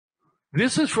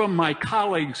This is from my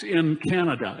colleagues in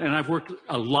Canada, and I've worked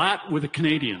a lot with the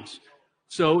Canadians.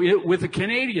 So with the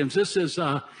Canadians, this is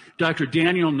Dr.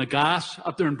 Daniel Nagas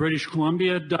up there in British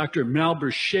Columbia, Dr. Mel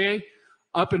Berchet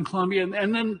up in Columbia,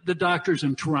 and then the doctors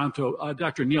in Toronto.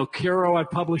 Dr. Neil Caro I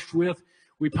published with.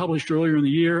 We published earlier in the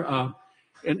year,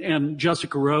 and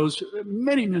Jessica Rose,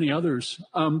 many others.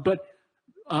 But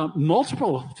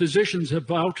multiple physicians have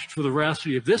vouched for the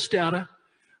veracity of this data.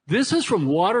 This is from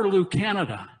Waterloo,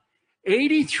 Canada.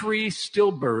 83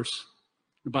 stillbirths,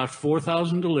 about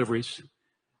 4,000 deliveries.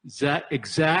 That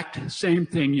exact same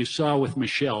thing you saw with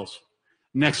Michelle's.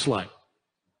 Next slide.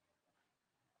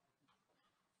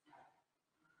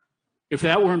 If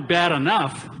that weren't bad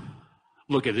enough,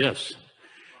 look at this.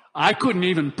 I couldn't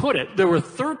even put it. There were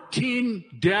 13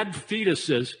 dead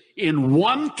fetuses in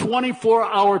one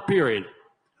 24-hour period.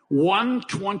 One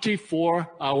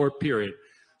 24-hour period.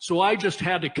 So I just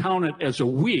had to count it as a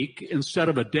week instead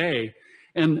of a day.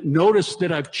 And notice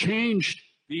that I've changed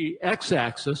the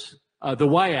x-axis, the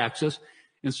y-axis.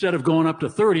 Instead of going up to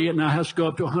 30, it now has to go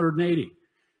up to 180.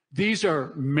 These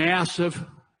are massive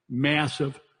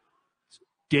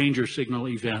danger signal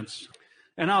events.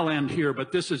 And I'll end here,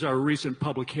 but this is our recent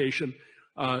publication.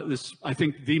 This, I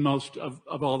think, the most of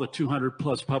all the 200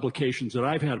 plus publications that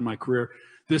I've had in my career.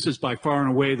 This is by far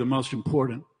and away the most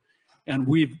important. And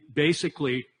we've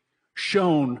basically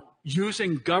shown,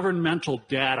 using governmental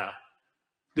data,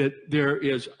 that there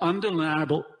is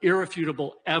undeniable,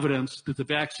 irrefutable evidence that the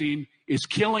vaccine is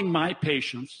killing my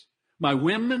patients, my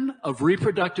women of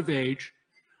reproductive age,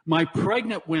 my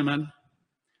pregnant women,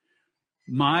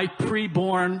 my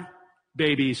preborn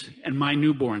babies, and my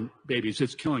newborn babies.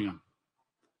 It's killing them.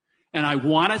 And I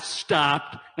want it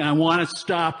stopped, and I want it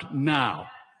stopped now.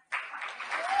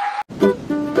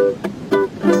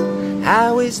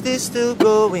 How is this still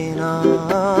going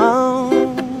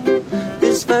on?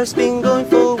 This verse been going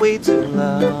for way too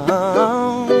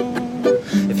long.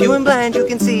 If you ain't blind, you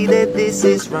can see that this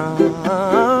is wrong,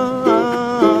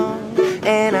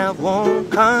 and I won't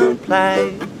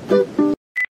comply.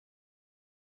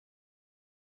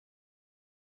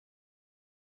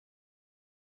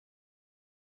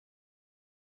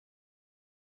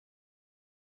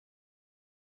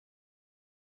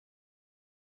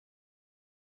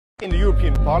 In the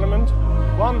European Parliament,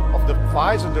 one of the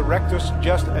Pfizer directors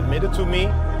just admitted to me,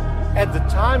 at the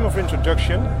time of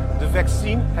introduction, the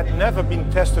vaccine had never been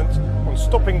tested on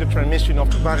stopping the transmission of...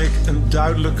 Waar ik een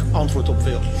duidelijk antwoord op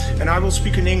wil. And I will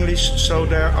speak in English so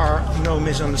there are no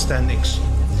misunderstandings.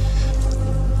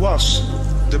 Was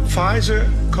the Pfizer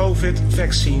COVID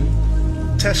vaccine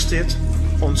tested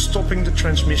on stopping the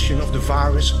transmission of the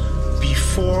virus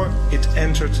before it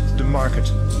entered the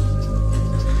market?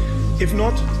 If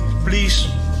not, please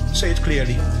say it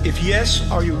clearly. If yes,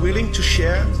 are you willing to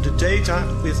share the data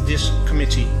with this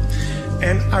committee?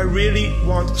 And I really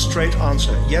want a straight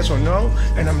answer, yes or no,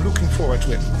 and I'm looking forward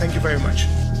to it. Thank you very much.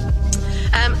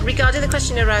 Regarding the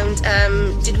question around,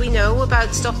 did we know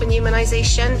about stopping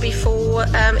immunisation before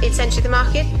it's entered the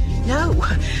market? No.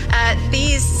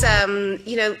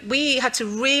 We had to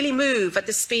really move at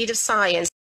the speed of science